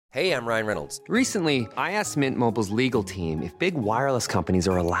Hey, I'm Ryan Reynolds. Recently, I asked Mint Mobile's legal team if big wireless companies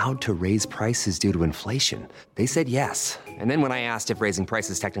are allowed to raise prices due to inflation. They said yes. And then when I asked if raising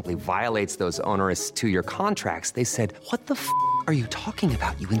prices technically violates those onerous two-year contracts, they said, "What the f*** are you talking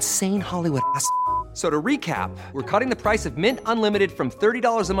about, you insane Hollywood ass?" So to recap, we're cutting the price of Mint Unlimited from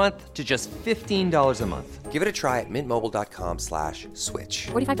 $30 a month to just $15 a month. Give it a try at mintmobile.com/switch.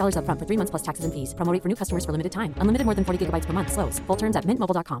 $45 up front for 3 months plus taxes and fees. Promo rate for new customers for limited time. Unlimited more than 40 gigabytes per month. Slows full terms at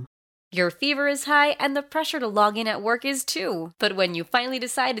mintmobile.com. Your fever is high and the pressure to log in at work is too. But when you finally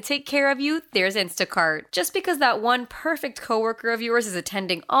decide to take care of you, there's Instacart. Just because that one perfect coworker of yours is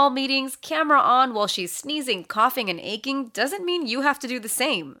attending all meetings, camera on while she's sneezing, coughing, and aching, doesn't mean you have to do the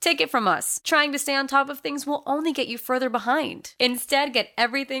same. Take it from us. Trying to stay on top of things will only get you further behind. Instead, get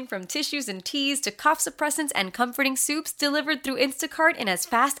everything from tissues and teas to cough suppressants and comforting soups delivered through Instacart in as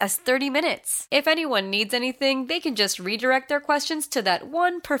fast as 30 minutes. If anyone needs anything, they can just redirect their questions to that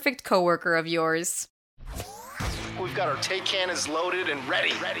one perfect coworker of yours. We've got our take cannons loaded and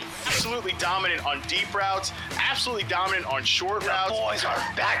ready. Absolutely dominant on deep routes. Absolutely dominant on short routes. Boys are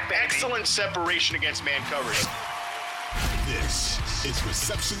back, baby. Excellent separation against man coverage. This is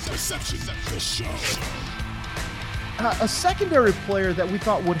Reception Perception, the show. A secondary player that we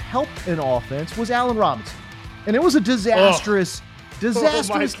thought would help an offense was Allen Robinson. And it was a disastrous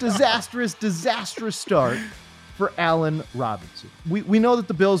start for Allen Robinson. We know that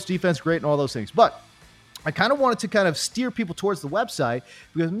the Bills defense is great and all those things, but I kind of wanted to kind of steer people towards the website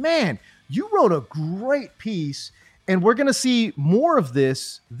because, man, you wrote a great piece and we're going to see more of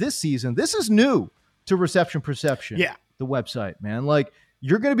this season. This is new to Reception Perception. Yeah. The website, man. Like,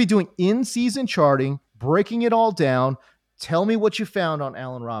 you're going to be doing in-season charting, breaking it all down. Tell me what you found on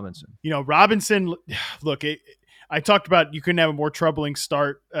Allen Robinson. You know, Robinson, look, I talked about you couldn't have a more troubling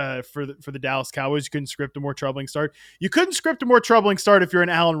start for the Dallas Cowboys. You couldn't script a more troubling start. You couldn't script a more troubling start if you're an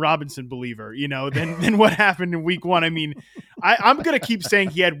Allen Robinson believer, you know, than what happened in week one. I mean, I'm going to keep saying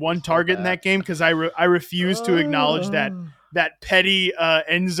he had one target in that game because I refuse to acknowledge that petty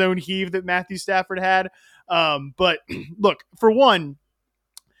end zone heave that Matthew Stafford had. But look, for one,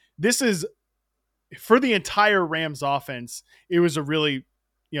 this is for the entire Rams offense. It was a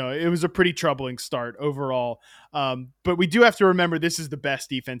pretty troubling start overall. But we do have to remember this is the best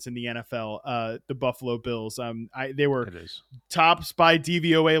defense in the NFL, the Buffalo Bills. They were tops by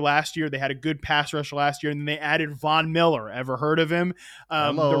DVOA last year. They had a good pass rush last year, and then they added Von Miller. Ever heard of him?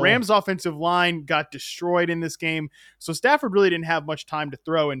 The Rams offensive line got destroyed in this game. So Stafford really didn't have much time to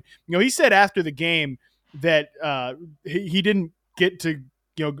throw. And, you know, he said after the game that he didn't get to,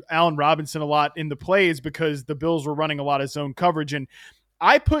 Allen Robinson a lot in the plays because the Bills were running a lot of zone coverage. And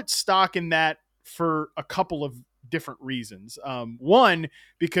I put stock in that for a couple of different reasons. One,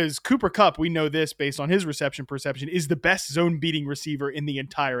 because Cooper Kupp, we know this based on his reception perception, is the best zone beating receiver in the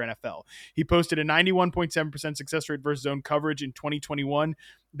entire NFL. He posted a 91.7% success rate versus zone coverage in 2021.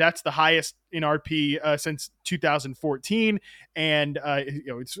 That's the highest in RP since 2014. And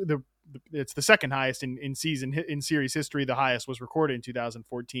it's the second highest in series history. The highest was recorded in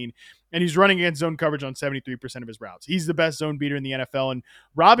 2014, and he's running against zone coverage on 73% of his routes. He's the best zone beater in the NFL. And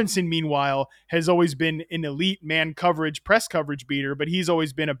Robinson, meanwhile, has always been an elite man coverage, press coverage beater, but he's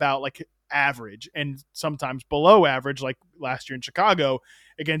always been about like average and sometimes below average, like last year in Chicago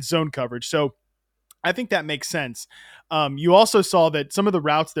against zone coverage. So I think that makes sense. You also saw that some of the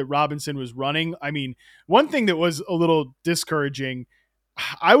routes that Robinson was running, I mean, one thing that was a little discouraging,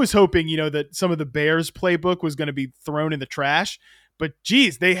 I was hoping, that some of the Bears playbook was going to be thrown in the trash, but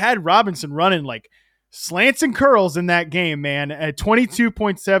geez, they had Robinson running like slants and curls in that game, man. At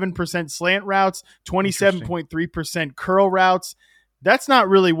 22.7% slant routes, 27.3% curl routes. That's not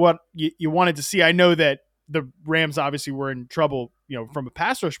really what you wanted to see. I know that the Rams obviously were in trouble, from a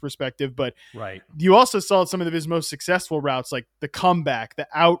pass rush perspective, but right. You also saw some of his most successful routes, like the comeback, the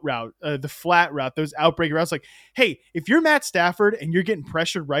out route, the flat route, those outbreak routes. Like, hey, if you're Matt Stafford and you're getting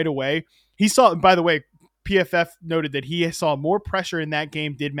pressured right away, by the way, PFF noted that he saw more pressure in that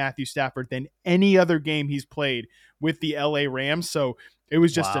game, did Matthew Stafford, than any other game he's played with the LA Rams. So it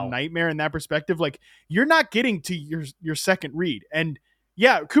was just a nightmare in that perspective. Like, you're not getting to your second read. And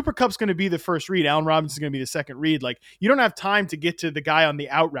yeah, Cooper Kupp's going to be the first read. Allen Robinson's going to be the second read. Like, you don't have time to get to the guy on the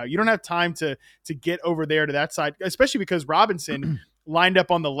out route. You don't have time to get over there to that side, especially because Robinson lined up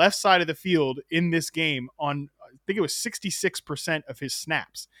on the left side of the field in this game on, I think it was 66% of his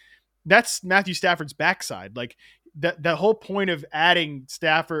snaps. That's Matthew Stafford's backside. Like, the whole point of adding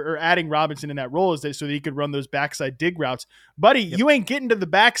Stafford or adding Robinson in that role is that so that he could run those backside dig routes. Buddy, you ain't getting to the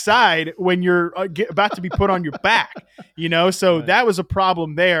backside when you're about to be put on your back, So right. That was a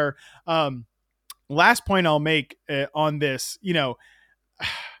problem there. Last point I'll make on this,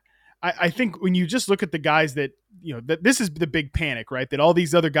 I think when you just look at the guys that, that this is the big panic, right? That all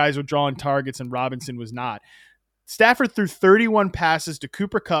these other guys were drawing targets and Robinson was not. Stafford threw 31 passes to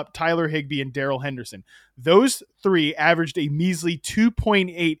Cooper Kupp, Tyler Higbee, and Darrell Henderson. Those three averaged a measly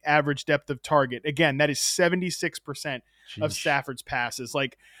 2.8 average depth of target. Again, that is 76% of Stafford's passes.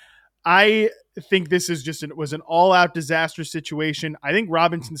 Like, I think this is was an all-out disaster situation. I think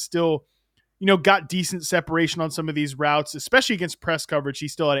Robinson still, got decent separation on some of these routes, especially against press coverage. He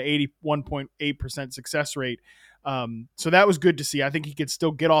still had an 81.8% success rate. So that was good to see. I think he could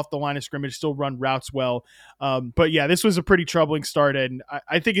still get off the line of scrimmage, still run routes well. But yeah, this was a pretty troubling start. And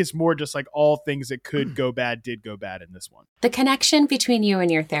I think it's more just like all things that could go bad did go bad in this one. The connection between you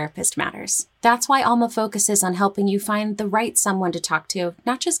and your therapist matters. That's why Alma focuses on helping you find the right someone to talk to,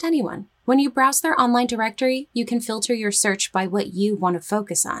 not just anyone. When you browse their online directory, you can filter your search by what you want to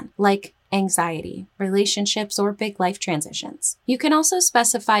focus on, like anxiety, relationships, or big life transitions. You can also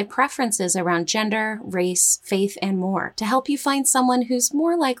specify preferences around gender, race, faith, and more to help you find someone who's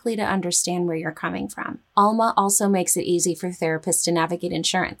more likely to understand where you're coming from. Alma also makes it easy for therapists to navigate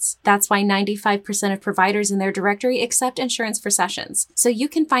insurance. That's why 95% of providers in their directory accept insurance for sessions, so you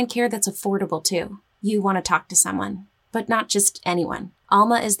can find care that's affordable too. You want to talk to someone, but not just anyone.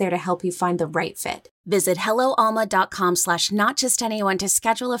 Alma is there to help you find the right fit. Visit helloalma.com/notjustanyone to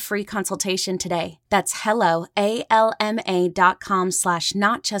schedule a free consultation today. That's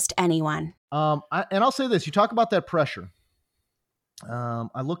helloalma.com/notjustanyone. And I'll say this, you talk about that pressure.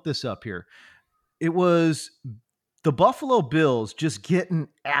 I looked this up here. It was the Buffalo Bills just getting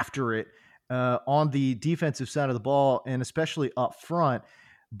after it on the defensive side of the ball, and especially up front.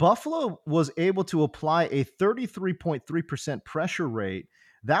 Buffalo was able to apply a 33.3% pressure rate.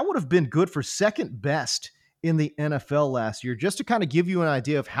 That would have been good for second best in the NFL last year, just to kind of give you an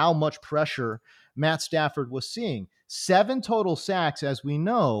idea of how much pressure Matt Stafford was seeing. 7 total sacks, as we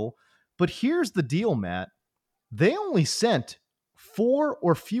know. But here's the deal, Matt. They only sent 4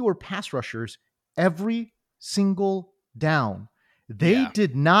 or fewer pass rushers every single down. They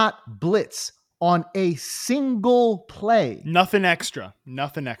did not blitz on a single play. Nothing extra.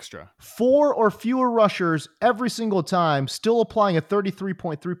 4 or fewer rushers every single time, still applying a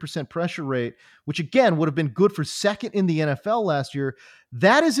 33.3% pressure rate, which again would have been good for second in the NFL last year.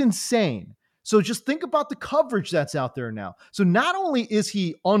 That is insane. So just think about the coverage that's out there now. So not only is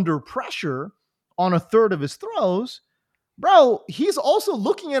he under pressure on a third of his throws, bro, he's also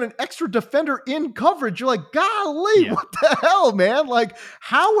looking at an extra defender in coverage. You're like, golly, what the hell, man? Like,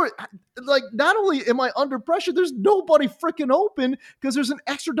 not only am I under pressure, there's nobody freaking open because there's an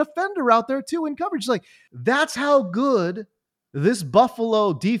extra defender out there too in coverage. Like, that's how good this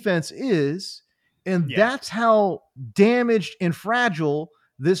Buffalo defense is. And that's how damaged and fragile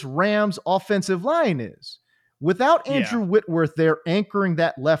this Rams offensive line is. Without Andrew Whitworth there anchoring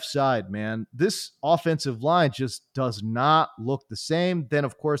that left side, man, this offensive line just does not look the same. Then,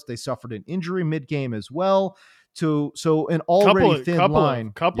 of course, they suffered an injury mid-game as well. So an already thin line.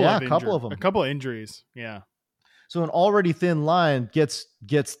 A couple of injuries. Yeah. So an already thin line gets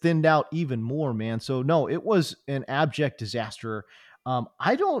thinned out even more, man. So, no, it was an abject disaster.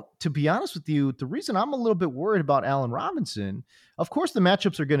 To be honest with you, the reason I'm a little bit worried about Allen Robinson, of course, the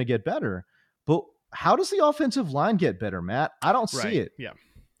matchups are going to get better, but how does the offensive line get better, Matt? I don't see it. Yeah.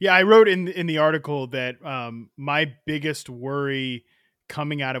 I wrote in the article that my biggest worry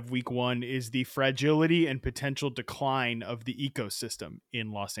coming out of week 1 is the fragility and potential decline of the ecosystem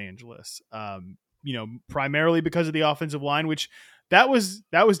in Los Angeles. Primarily because of the offensive line, which that was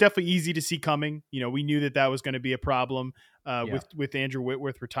definitely easy to see coming. We knew that was going to be a problem with Andrew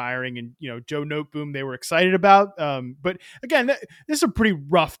Whitworth retiring, and Joe Noteboom they were excited about. But again, this is a pretty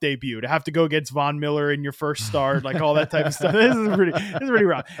rough debut to have to go against Von Miller in your first start, like all that type of stuff. This is pretty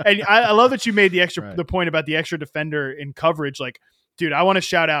rough. And I love that you made the point about the extra defender in coverage. Like, dude, I want to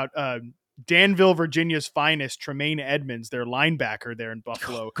shout out Danville, Virginia's finest, Tremaine Edmonds, their linebacker there in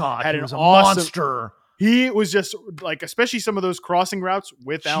Buffalo. Oh, God, had he an was a awesome monster. He was just like, especially some of those crossing routes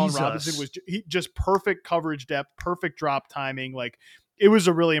with Allen Robinson was just perfect coverage depth, perfect drop timing. Like, it was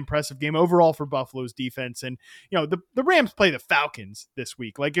a really impressive game overall for Buffalo's defense. And, the Rams play the Falcons this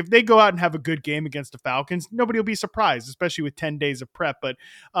week. Like, if they go out and have a good game against the Falcons, nobody will be surprised, especially with 10 days of prep. But,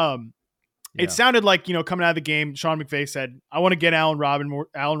 it sounded like, coming out of the game, Sean McVay said, I want to get Allen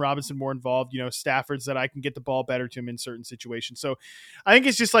Robinson more involved. Stafford said I can get the ball better to him in certain situations. So I think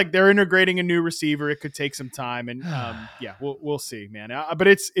it's just like they're integrating a new receiver. It could take some time. And we'll see, man. But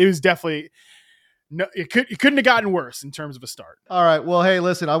it was definitely No, it couldn't have gotten worse in terms of a start. All right. Well, hey,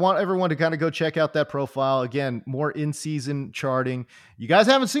 listen, I want everyone to kind of go check out that profile. Again, more in-season charting. You guys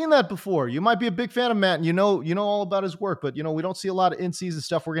haven't seen that before. You might be a big fan of Matt, and you know all about his work, but we don't see a lot of in-season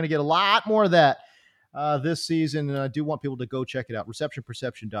stuff. We're going to get a lot more of that this season, and I do want people to go check it out.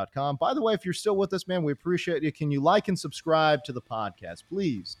 receptionperception.com. By the way, if you're still with us, man, we appreciate it. Can you like and subscribe to the podcast?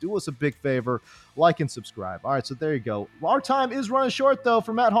 Please do us a big favor. Like and subscribe. All right, so there you go. Our time is running short, though.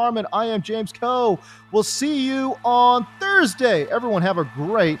 For Matt Harmon, I am James Coe. We'll see you on Thursday. Everyone have a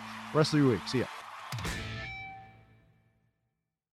great rest of your week. See ya.